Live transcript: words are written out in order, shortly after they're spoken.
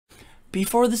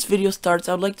Before this video starts,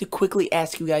 I would like to quickly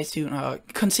ask you guys to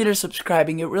consider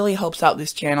subscribing. It really helps out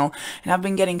this channel, and I've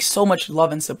been getting so much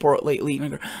love and support lately.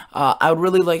 I would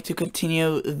really like to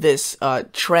continue this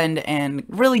trend, and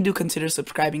really do consider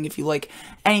subscribing if you like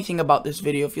anything about this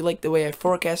video. If you like the way I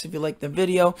forecast, if you like the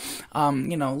video,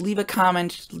 leave a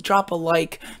comment, drop a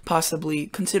like, possibly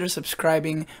consider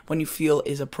subscribing when you feel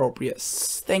is appropriate.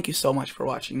 Thank you so much for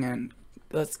watching, and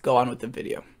let's go on with the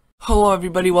video. Hello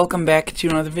everybody, welcome back to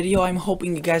another video. I'm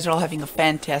hoping you guys are all having a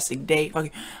fantastic day.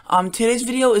 Okay, today's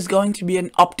video is going to be an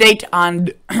update on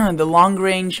the long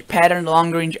range pattern, the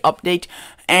long range update.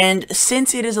 And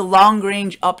since it is a long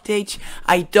range update,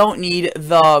 I don't need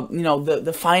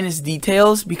the finest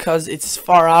details because it's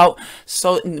far out.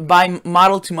 So by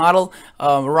model to model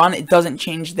run, it doesn't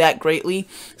change that greatly.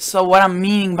 So what I'm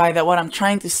meaning by that, what I'm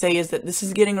trying to say is that this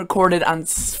is getting recorded on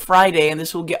Friday, and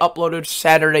this will get uploaded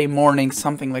Saturday morning,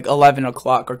 something like 11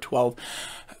 o'clock or 12.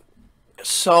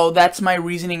 So that's my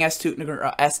reasoning as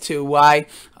to why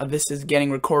this is getting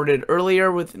recorded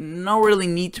earlier, with no really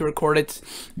need to record it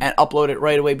and upload it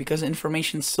right away, because the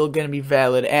information is still going to be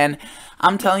valid. And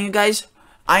I'm telling you guys,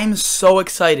 I'm so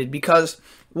excited because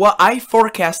what I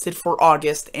forecasted for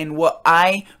August and what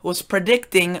I was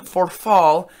predicting for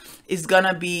fall is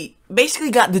gonna be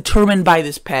basically got determined by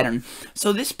this pattern.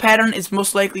 So this pattern is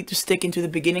most likely to stick into the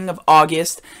beginning of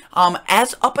August.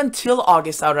 As up until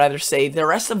August, I'd rather say. The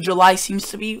rest of July seems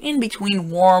to be in between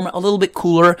warm, a little bit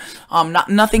cooler,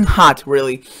 nothing hot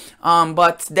really.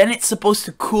 But then it's supposed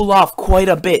to cool off quite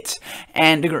a bit,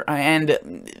 and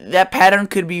that pattern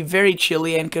could be very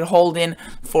chilly and could hold in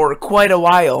for quite a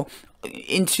while,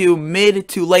 into mid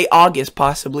to late August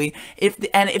possibly. If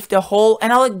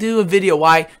I'll do a video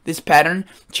why this pattern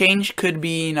change could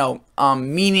be,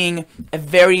 meaning a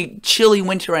very chilly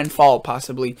winter and fall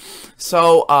possibly.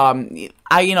 So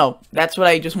that's what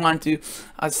I just wanted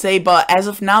to say. But as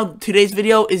of now, today's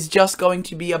video is just going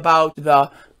to be about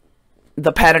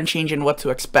the pattern change and what to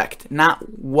expect, not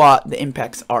what the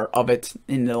impacts are of it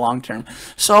in the long term.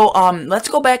 So let's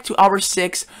go back to hour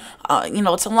 6.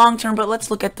 It's a long term, but let's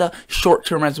look at the short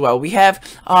term as well. We have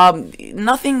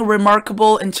nothing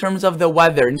remarkable in terms of the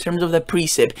weather, in terms of the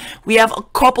precip. We have a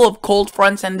couple of cold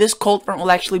fronts, and this cold front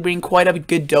will actually bring quite a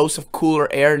good dose of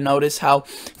cooler air. Notice how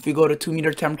if you go to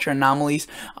 2-meter temperature anomaly,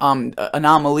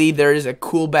 there is a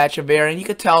cool batch of air, and you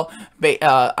could tell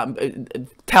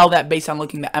that based on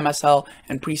looking at MSL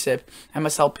and precip,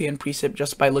 MSLP and precip,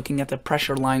 just by looking at the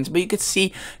pressure lines. But you could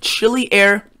see chilly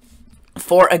air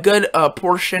for a good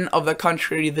portion of the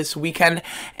country this weekend.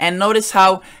 And notice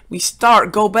how we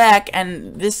go back,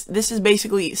 and this is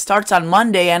basically starts on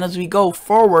Monday, and as we go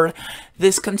forward,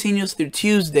 this continues through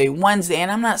Tuesday, Wednesday, and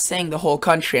I'm not saying the whole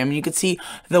country. I mean, you could see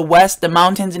the west, the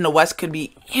mountains in the west could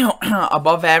be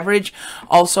above average.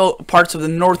 Also, parts of the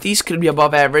northeast could be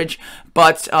above average,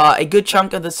 but a good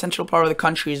chunk of the central part of the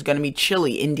country is going to be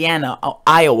chilly. Indiana,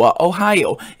 Iowa,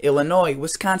 Ohio, Illinois,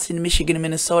 Wisconsin, Michigan,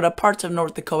 Minnesota, parts of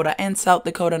North Dakota and South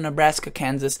Dakota, Nebraska,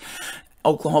 Kansas,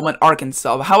 Oklahoma, and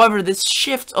Arkansas. However, this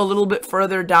shifts a little bit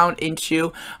further down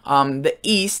into the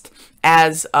east,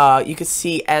 as you can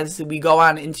see as we go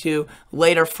on into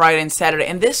later Friday and Saturday.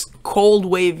 And this cold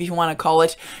wave, if you want to call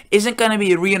it, isn't going to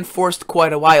be reinforced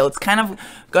quite a while. It's kind of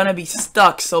going to be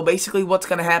stuck. So basically what's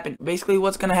going to happen?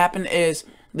 Is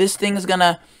this thing is going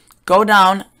to go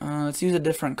down. Let's use a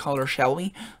different color, shall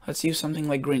we? Let's use something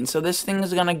like green. So this thing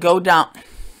is going to go down.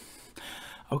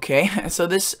 Okay, so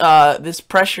this high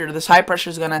pressure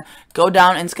is gonna go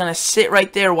down, and it's gonna sit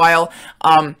right there while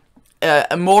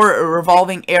a more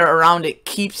revolving air around it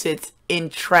keeps it in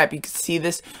trap. You can see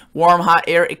this warm hot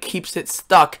air, it keeps it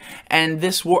stuck, and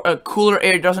this cooler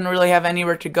air doesn't really have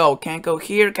anywhere to go. Can't go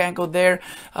here, can't go there,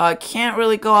 can't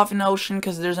really go off in the ocean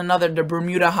because there's the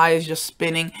Bermuda high is just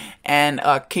spinning and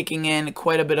kicking in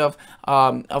quite a bit of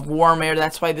warm air.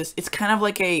 That's why it's kind of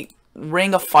like a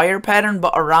ring of fire pattern,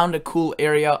 but around a cool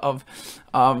area of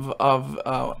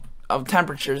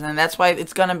temperatures, and that's why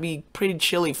it's gonna be pretty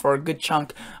chilly for a good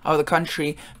chunk of the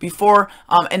country before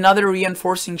another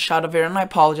reinforcing shot of air. And I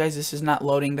apologize, this is not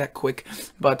loading that quick,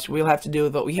 but we'll have to do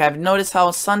with what we have. Notice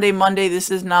how Sunday, Monday, this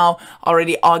is now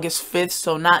already August 5th,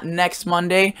 so not next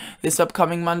Monday, this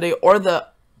upcoming Monday, or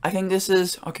I think this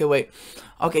is,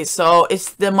 okay, so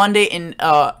it's the Monday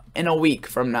in a week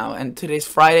from now, and today's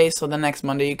Friday, so the next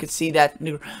Monday you could see that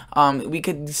we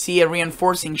could see a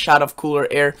reinforcing shot of cooler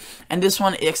air, and this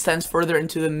one extends further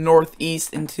into the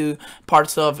northeast, into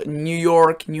parts of New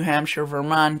York, New Hampshire,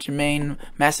 Vermont, Maine,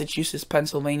 Massachusetts,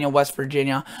 Pennsylvania, West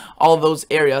Virginia, all those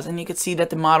areas. And you could see that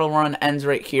the model run ends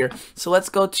right here. So let's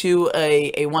go to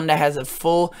a one that has a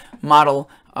full model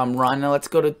run. Now let's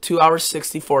go to 2 hours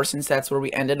 64 since that's where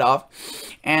we ended off,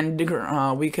 and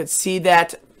we could see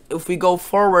that if we go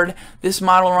forward, this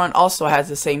model run also has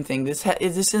the same thing. This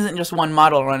isn't just one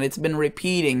model run. It's been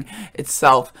repeating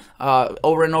itself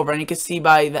over and over. And you can see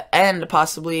by the end,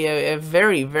 possibly a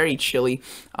very, very chilly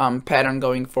pattern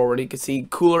going forward. You can see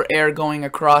cooler air going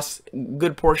across a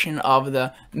good portion of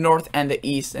the north and the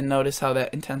east. And notice how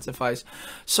that intensifies.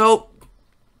 So,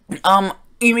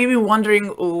 you may be wondering,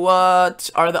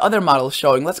 what are the other models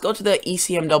showing? Let's go to the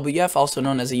ECMWF, also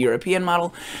known as a European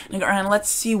model, and let's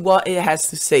see what it has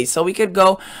to say. So we could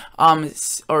go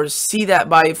or see that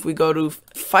by, if we go to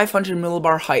 500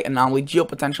 millibar height anomaly,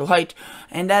 geopotential height,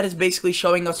 and that is basically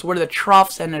showing us where the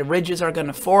troughs and the ridges are going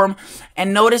to form.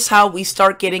 And notice how we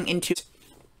start getting into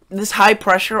this high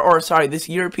pressure, or sorry, this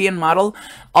European model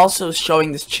also is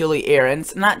showing this chilly air. And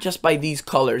it's not just by these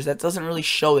colors. That doesn't really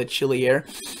show the chilly air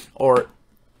or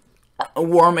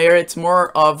warm air. It's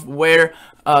more of where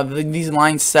these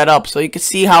lines set up. So you can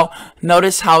see how,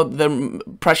 notice how the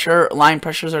line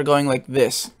pressures are going like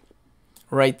this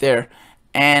right there,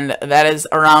 and that is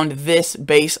around this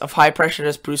base of high pressure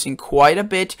that's producing quite a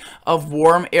bit of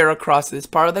warm air across this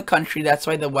part of the country. That's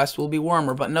why the west will be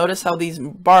warmer. But notice how these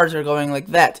bars are going like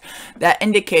that. That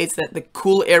indicates that the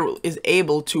cool air is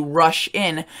able to rush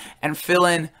in and fill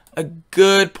in a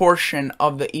good portion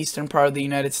of the eastern part of the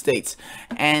United States.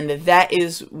 And that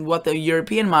is what the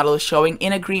European model is showing,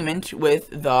 in agreement with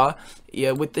the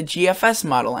GFS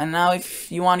model. And now if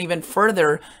you want even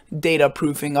further data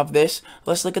proofing of this,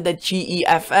 let's look at the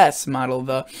GEFS model,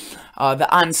 the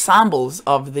ensembles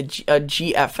of the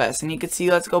GFS. And you can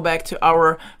see, let's go back to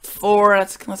hour 4,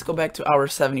 let's go back to hour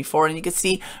 74, and you can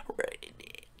see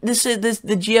the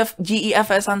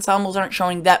GEFS ensembles aren't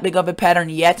showing that big of a pattern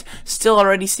yet. Still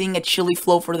already seeing a chilly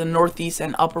flow for the northeast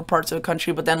and upper parts of the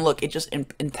country, but then look, it just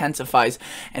intensifies,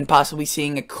 and possibly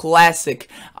seeing a classic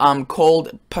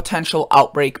cold potential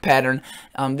outbreak pattern.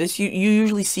 You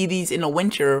usually see these in the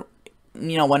winter,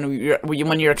 you know,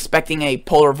 when you're expecting a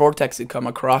polar vortex to come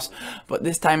across, but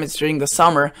this time it's during the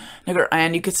summer,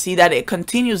 and you can see that it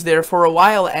continues there for a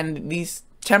while, and these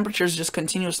temperatures just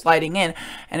continue sliding in.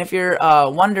 And if you're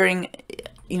wondering,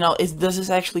 you know, does this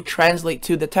actually translate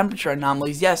to the temperature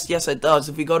anomalies? Yes, it does.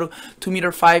 If we go to 2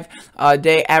 meter 5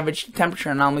 day average temperature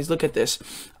anomalies, look at this.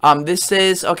 This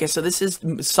is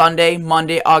Sunday,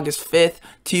 Monday, August 5th,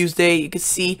 Tuesday. You can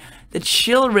see the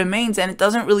chill remains, and it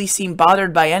doesn't really seem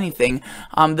bothered by anything.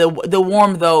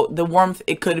 The warmth,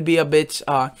 it could be a bit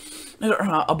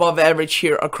above average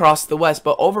here across the west,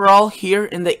 but overall here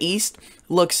in the east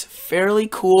looks fairly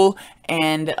cool,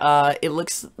 and it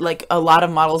looks like a lot of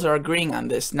models are agreeing on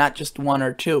this, not just one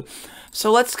or two.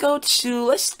 So let's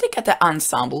stick at the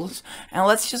ensembles, and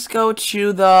let's just go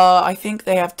to I think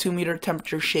they have 2 meter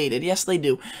temperature shaded. Yes, they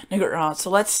do. So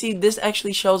let's see, this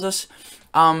actually shows us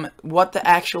what the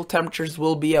actual temperatures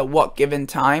will be at what given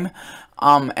time,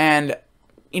 and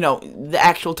you know, the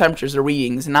actual temperatures, the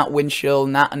readings, not wind chill,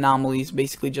 not anomalies,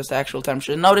 basically just actual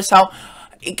temperature. Notice how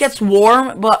it gets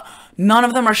warm, but none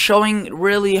of them are showing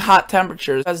really hot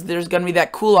temperatures, because there's going to be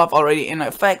that cool off already in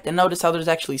effect. And notice how there's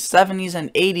actually 70s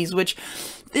and 80s, which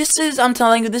this is, I'm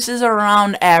telling you, this is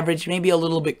around average, maybe a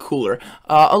little bit cooler.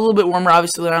 A little bit warmer,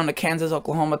 obviously, around the Kansas,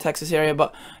 Oklahoma, Texas area,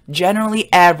 but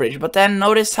generally average. But then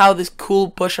notice how this cool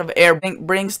push of air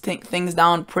brings things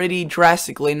down pretty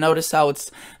drastically. Notice how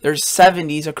there's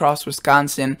 70s across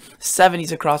Wisconsin,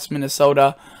 70s across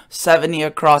Minnesota, 70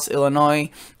 across Illinois,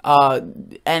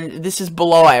 and this is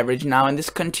below average now, and this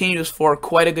continues for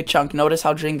quite a good chunk. Notice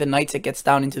how during the nights it gets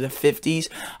down into the 50s,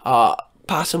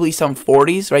 possibly some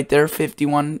 40s right there,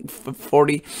 51,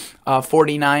 40,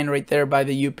 49 right there by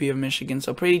the UP of Michigan.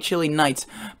 So pretty chilly nights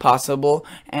possible,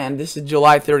 and this is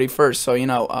July 31st, so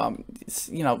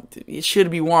it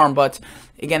should be warm, but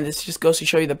again, this just goes to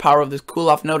show you the power of this cool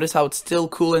off. Notice how it's still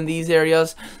cool in these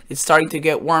areas. It's starting to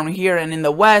get warm here and in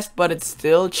the west, but it's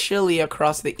still chilly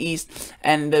across the east,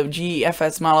 and the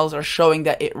GFS models are showing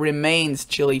that it remains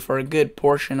chilly for a good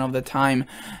portion of the time,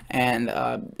 and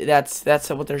that's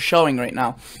what they're showing right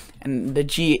now. And the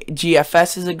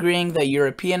GFS is agreeing, the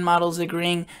European model is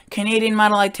agreeing. Canadian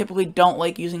model I typically don't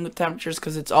like using with temperatures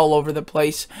because it's all over the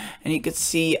place. And you can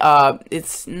see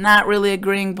it's not really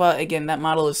agreeing, but again, that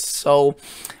model is so,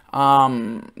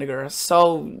 I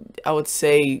would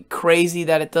say, crazy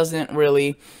that it doesn't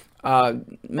really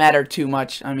matter too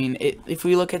much. I mean, if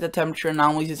we look at the temperature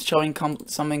anomalies, it's showing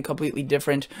something completely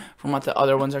different from what the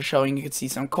other ones are showing. You can see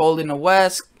some cold in the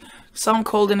west, some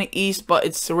cold in the east, but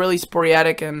it's really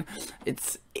sporadic, and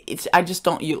I just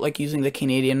don't like using the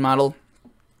Canadian model.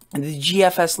 the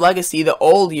GFS Legacy, the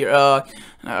old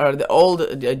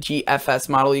GFS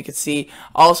model, you can see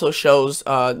also shows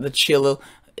the chill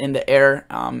in the air,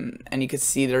 and you can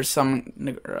see there's some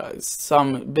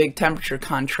big temperature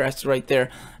contrast right there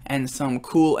and some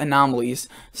cool anomalies.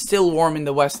 Still warm in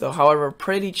the west though, however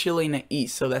pretty chilly in the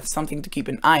east, so that's something to keep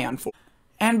an eye on for.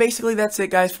 And basically that's it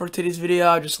guys for today's video.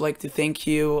 I'd just like to thank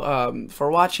you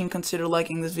for watching. Consider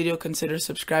liking this video, consider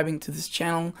subscribing to this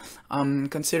channel,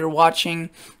 consider watching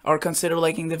or consider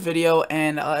liking the video,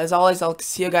 and as always I'll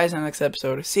see you guys in the next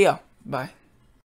episode. See ya, bye.